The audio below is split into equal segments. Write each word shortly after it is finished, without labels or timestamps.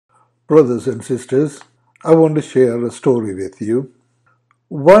Brothers and sisters, I want to share a story with you.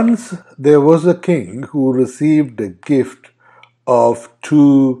 Once there was a king who received a gift of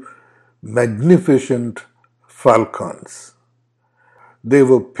two magnificent falcons. They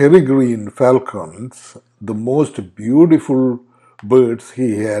were peregrine falcons, the most beautiful birds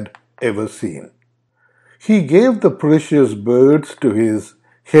he had ever seen. He gave the precious birds to his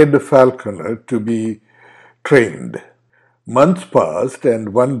head falconer to be trained. Months passed,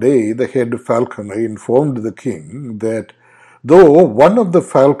 and one day the head falconer informed the king that though one of the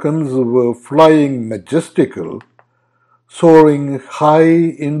falcons were flying majestical, soaring high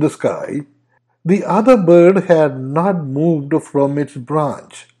in the sky, the other bird had not moved from its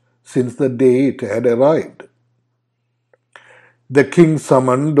branch since the day it had arrived. The king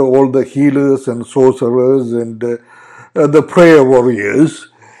summoned all the healers and sorcerers and the prayer warriors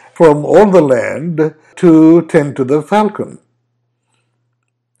from all the land to tend to the falcon.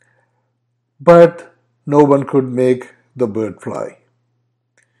 But no one could make the bird fly.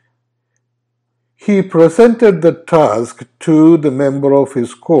 He presented the task to the member of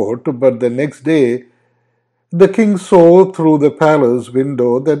his court, but the next day the king saw through the palace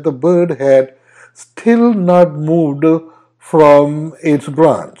window that the bird had still not moved from its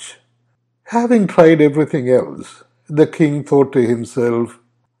branch. Having tried everything else, the king thought to himself,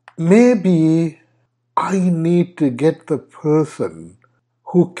 maybe I need to get the person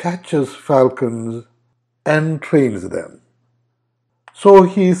who catches falcons and trains them. So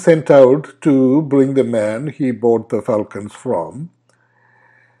he sent out to bring the man he bought the falcons from,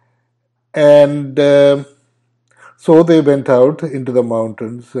 and so they went out into the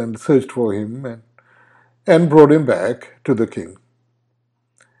mountains and searched for him and brought him back to the king.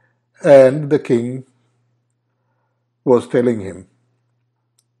 And the king was telling him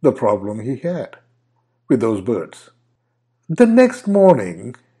the problem he had with those birds. The next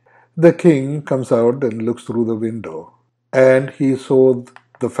morning, the king comes out and looks through the window, and he saw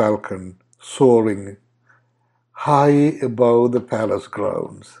the falcon soaring high above the palace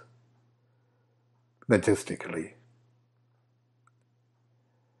grounds, majestically.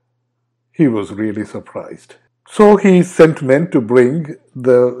 He was really surprised. So he sent men to bring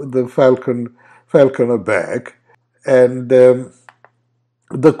the falconer back, and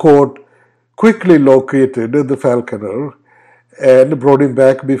the court quickly located the falconer and brought him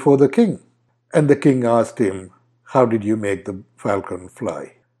back before the king. And the king asked him, how did you make the falcon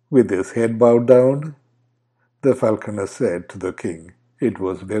fly? With his head bowed down, the falconer said to the king, it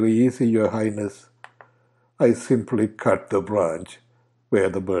was very easy, your highness. I simply cut the branch where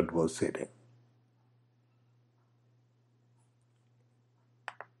the bird was sitting.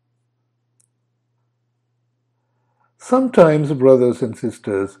 Sometimes, brothers and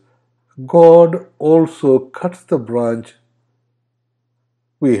sisters, God also cuts the branch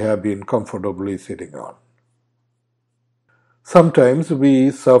we have been comfortably sitting on. Sometimes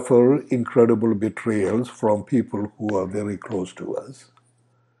we suffer incredible betrayals from people who are very close to us.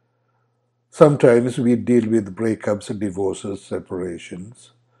 Sometimes we deal with breakups, divorces,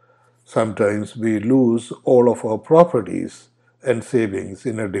 separations. Sometimes we lose all of our properties and savings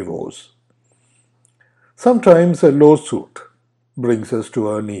in a divorce. Sometimes a lawsuit brings us to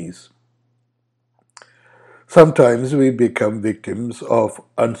our knees. Sometimes we become victims of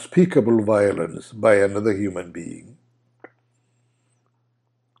unspeakable violence by another human being.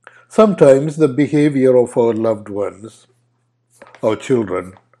 Sometimes the behavior of our loved ones, our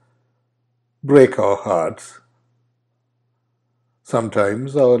children, break our hearts.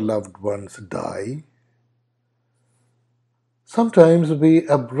 Sometimes our loved ones die. Sometimes we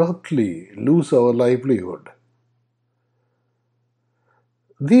abruptly lose our livelihood.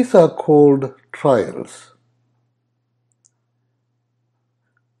 These are called trials.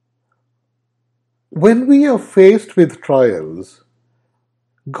 When we are faced with trials,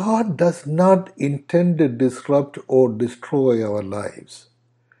 God does not intend to disrupt or destroy our lives.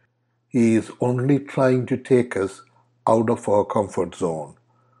 He is only trying to take us out of our comfort zone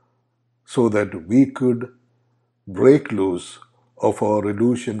so that we could break loose of our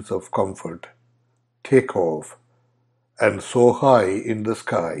illusions of comfort, take off, and soar high in the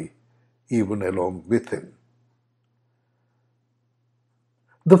sky, even along with Him.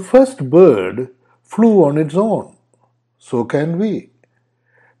 The first bird flew on its own. So can we.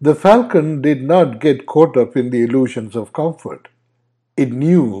 The falcon did not get caught up in the illusions of comfort. It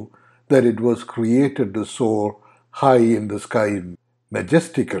knew that it was created to soar high in the sky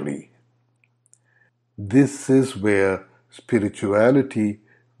majestically. This is where spirituality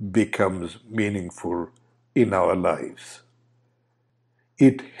becomes meaningful in our lives.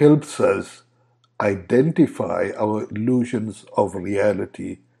 It helps us identify our illusions of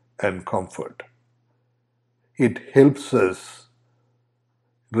reality and comfort. It helps us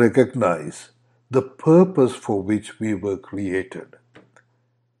recognize the purpose for which we were created.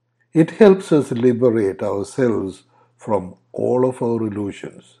 It helps us liberate ourselves from all of our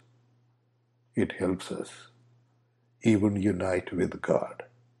illusions. It helps us even unite with God.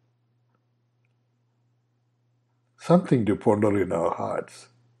 Something to ponder in our hearts,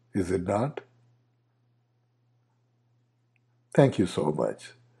 is it not? Thank you so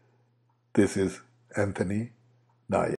much. This is Anthony Nayagan.